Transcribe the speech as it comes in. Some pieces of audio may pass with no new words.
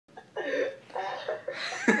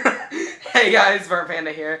Hey guys, Vert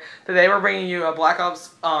Panda here. Today we're bringing you a Black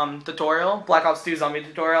Ops tutorial, Black Ops 2 zombie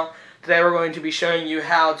tutorial. Today we're going to be showing you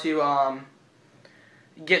how to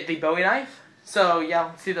get the Bowie knife. So yeah,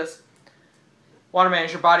 let's do this. Waterman,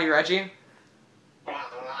 is your body Reggie?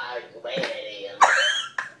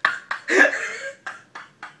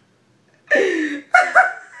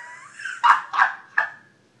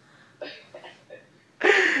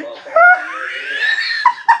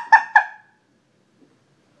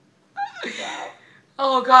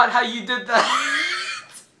 Oh god, how you did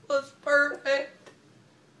that was perfect.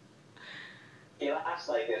 He laughs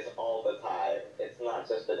like this all the time. It's not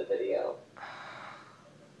just for the video.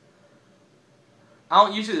 I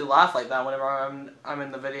don't usually laugh like that whenever I'm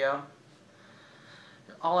in the video.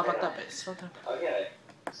 All about that bass. Okay,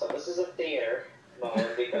 so this is a theater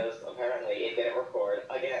moment because apparently it didn't record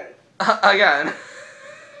again. Again.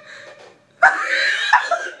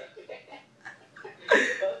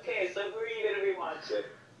 Okay, so who are you gonna be watching?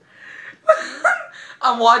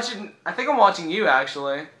 I think I'm watching you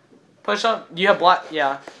actually. Push up. You have black.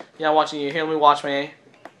 Yeah, I'm watching you. Here, let me watch me.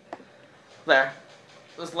 There.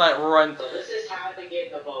 Let's let it run. So this is how to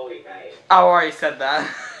get the Bowie knife. I already said that.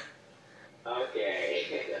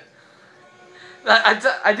 Okay.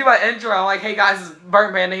 I do my intro. I'm like, hey guys, it's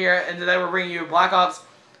Burnt Panda here, and today we're bringing you Black Ops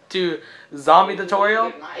 2 zombie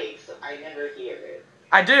tutorial. Mics, I never hear it.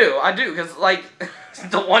 I do, because like,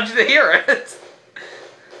 don't want you to hear it.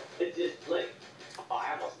 It's just like, oh,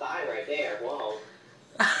 I almost died right there. Whoa.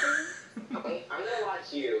 I'm gonna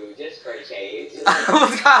watch you just for a change. I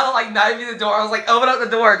was kind of like knifing the door. I was like, open up the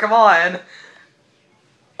door, come on.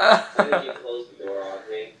 And then you closed the door on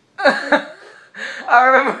me. I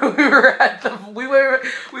remember we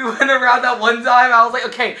went around that one time. I was like,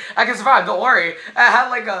 okay, I can survive. Don't worry. I had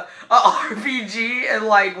like a RPG and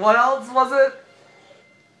like what else was it?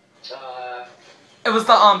 It was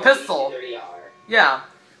the pistol. Yeah,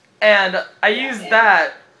 and I used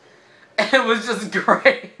that. And it was just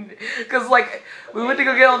great, cause like we went to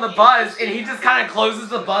go get on the bus, and he just kind of closes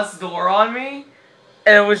the bus door on me,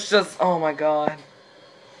 and it was just, oh my god.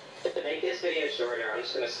 To make this video shorter, I'm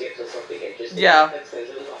just gonna skip to something interesting. Yeah. Since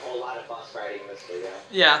there was a whole lot of bus riding in this video.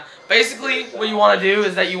 Yeah. Basically, what you want to do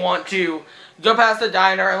is that you want to go past the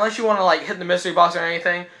diner, unless you want to like hit the mystery box or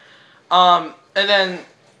anything, and then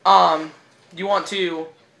you want to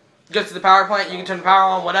go to the power plant. You can turn the power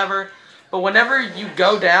on, whatever. But whenever you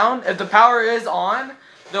go down, if the power is on,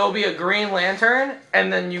 there will be a green lantern,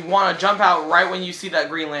 and then you want to jump out right when you see that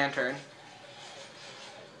green lantern.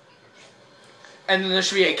 And then there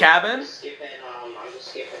should be a cabin. I'm just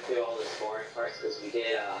skipping through all this boring parts because we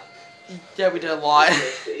did. Yeah, we did a lot.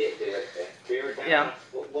 We were down. Yeah.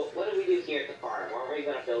 What did we do here at the farm? Weren't we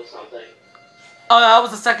gonna build something? Oh, that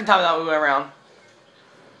was the second time that we went around.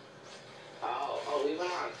 Oh, we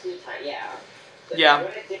went on 2 times. Yeah. So yeah.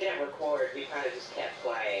 When it didn't record, we kind of just kept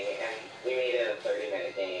playing, and we made it a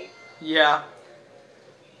 30-minute game. Yeah.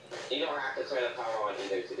 You don't have to turn the power on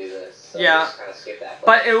either to do this. So yeah. Just kind of skip that.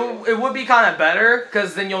 But it would be kind of better,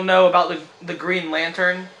 because then you'll know about the green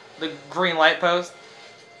lantern, the green light post.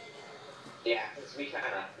 Yeah, because we kind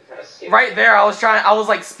of skipped. Right there, I was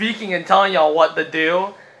like speaking and telling y'all what to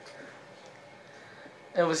do.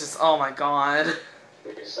 It was just, oh my god.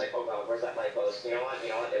 We were just like, oh god, where's that light post? You know what?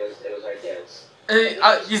 It was right there.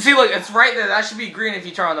 You see, look, it's right there. That should be green if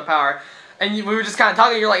you turn on the power. And we were just kind of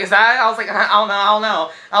talking. You're like, is that? I was like, I don't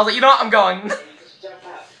know. I was like, you know what? I'm going. And you just jump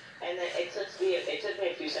out. And then it took me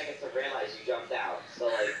a few seconds to realize you jumped out. So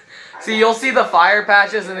like. See, you'll see the fire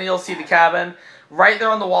patches, and then you'll see the cabin. Right there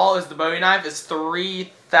on the wall is the Bowie knife. It's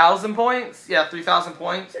 3,000 points. Yeah, 3,000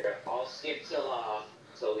 points. I'll skip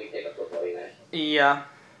till we pick up the Bowie knife. Yeah.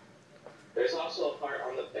 There's also a part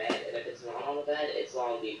on the bed, and if it's not on the bed, it's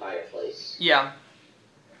on the fireplace. Yeah.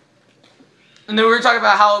 And then we were talking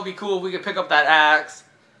about how it would be cool if we could pick up that axe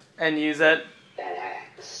and use it. That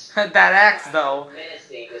axe. That axe, though.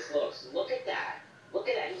 Menacing this looks. Look at that. Look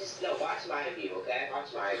at that. You just watch my view, okay?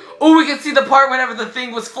 Watch my view. Oh, we can see the part whenever the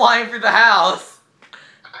thing was flying through the house.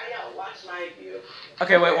 I know. Watch my view.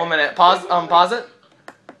 Okay, wait 1 minute. Pause. Pause it.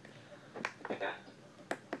 Okay.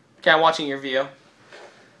 Okay, I'm watching your view.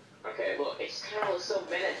 Okay, look, it just kind of looks so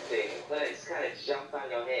menacing, but it just kind of jumped on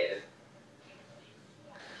your head.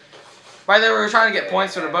 Right there, we were trying to get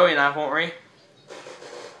points for the Bowie knife, weren't we?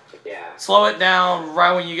 Yeah. Slow it down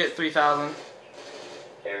right when you get 3,000.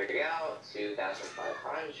 There we go,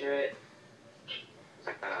 2,500.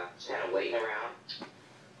 Just kind of waiting around.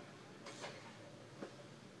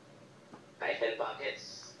 Knife and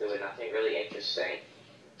buckets, doing nothing really interesting.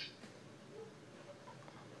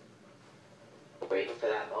 Waiting for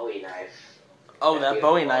that Bowie knife. Oh, that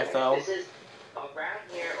Bowie knife, though. around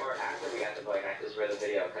here or after we got the Bowie knife is where the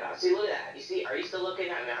video cut out. See, look at that. You see? Are you still looking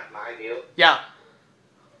at my view? Yeah.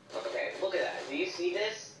 Okay, look at that. Do you see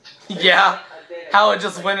this? Yeah. How it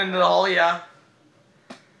just went into the hole, yeah.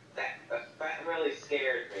 That really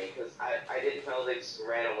scared me because I didn't know they just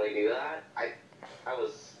randomly do that. I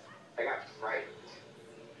got frightened.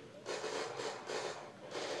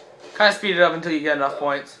 Kind of speed it up until you get enough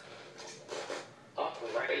points. Oh,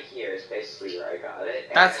 right here is basically where I got it.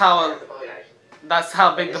 That's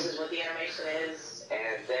how big this is what the animation is,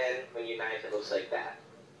 and then when you knife it looks like that.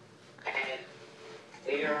 And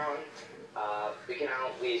later on, we can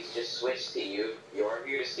always just switch to your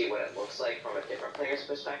view to see what it looks like from a different player's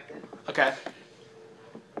perspective. Okay.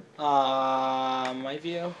 My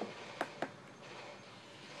view.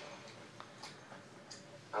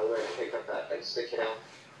 I'm going to pick up that insta-kill.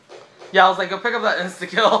 Yeah, I was like, go pick up that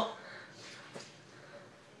insta-kill.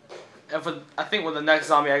 And I think with the next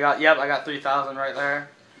zombie I got 3,000 right there.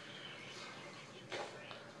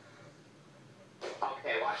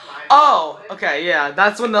 Okay, watch mine. Oh, okay, yeah.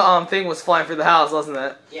 That's when the thing was flying through the house, wasn't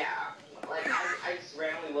it? Yeah. Like, I just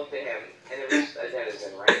randomly looked at him, and there was a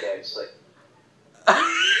denizen right there, just like...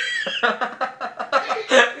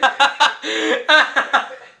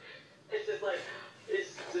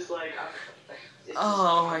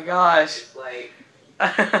 Oh my gosh. It's like...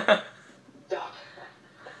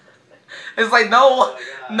 It's like nope,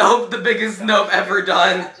 the biggest nope ever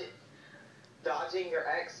done. Dodging your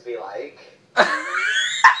ex be like...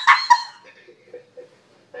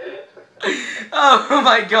 Oh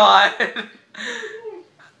my god.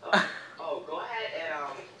 Oh, go ahead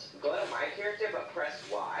and go to my character, but press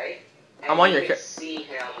Y. And I'm on your you can see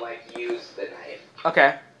him like use the knife.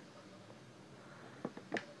 Okay.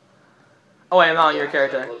 Oh wait, I'm not on your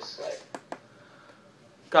character.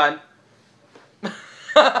 God.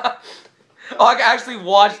 Oh, I can actually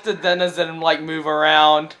watch the denizen like move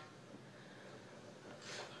around.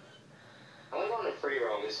 I want to go on a free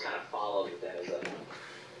roam, just kind of follow the denizen.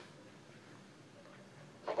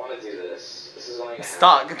 I want to do this. This is going to happen.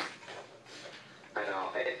 Stuck. I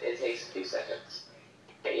know. It takes a few seconds.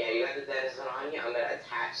 Okay, yeah, you got the denizen on you. I'm going to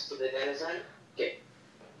attach to the denizen. Okay.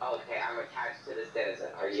 Okay, I'm attached to this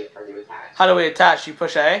denizen. Are you attached? How do we attach? You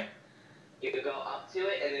push A? You can go up to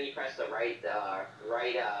it, and then you press the right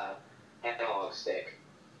analog stick.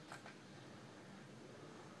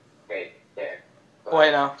 Okay, there. Go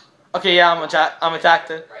wait, no. Okay, yeah, I'm attached.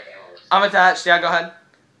 Right I'm attached. Yeah, go ahead.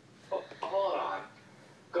 Oh, hold on.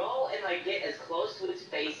 Go and like get as close to his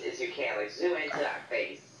face as you can. Like zoom into that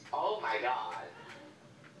face. Oh my god.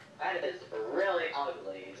 That is really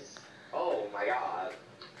ugly. Just, oh my god.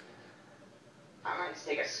 I might just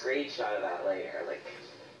take a screenshot of that later. Like,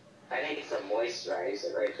 I need some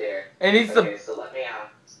moisturizer right there. It needs okay, so let me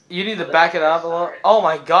You need to back it up a little. Oh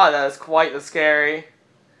my god, that is quite the scary.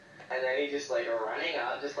 And then he just like running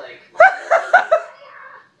up, just like.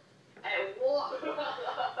 And whoa,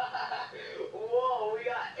 whoa, we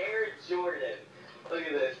got Air Jordan. Look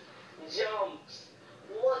at this, jumps.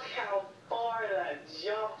 Look how far that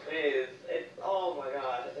jump is. It's oh my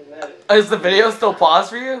god. And then. Is the video still paused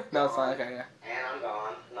for you? No, it's not. Okay, yeah. And I'm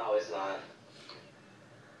gone. No, it's not.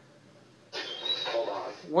 Hold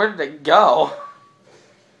on. Where did it go?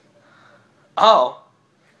 Oh.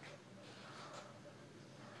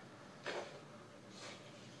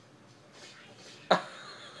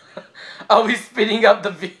 Oh, he's speeding up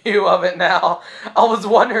the view of it now. I was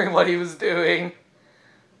wondering what he was doing.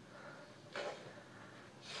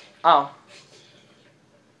 Oh.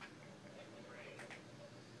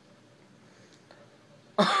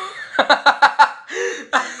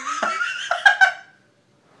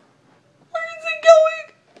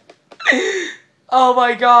 Oh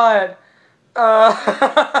my god.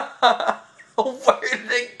 Where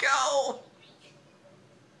did it go?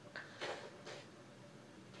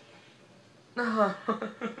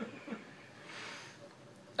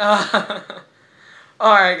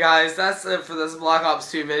 Alright guys, that's it for this Black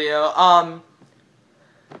Ops 2 video.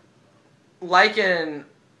 Like and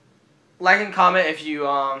comment if you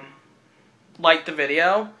liked the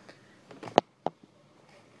video.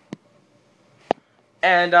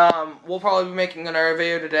 And we'll probably be making another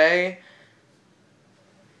video today.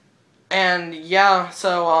 And yeah,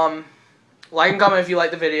 so like and comment if you like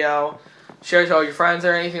the video. Share it to all your friends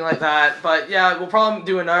or anything like that. But yeah, we'll probably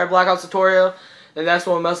do another Black Ops tutorial. And that's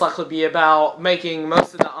what will most likely be about making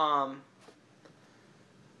most of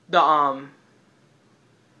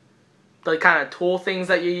the kind of tool things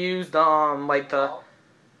that you use, like the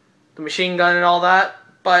machine gun and all that.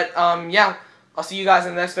 But yeah, I'll see you guys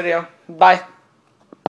in the next video. Bye.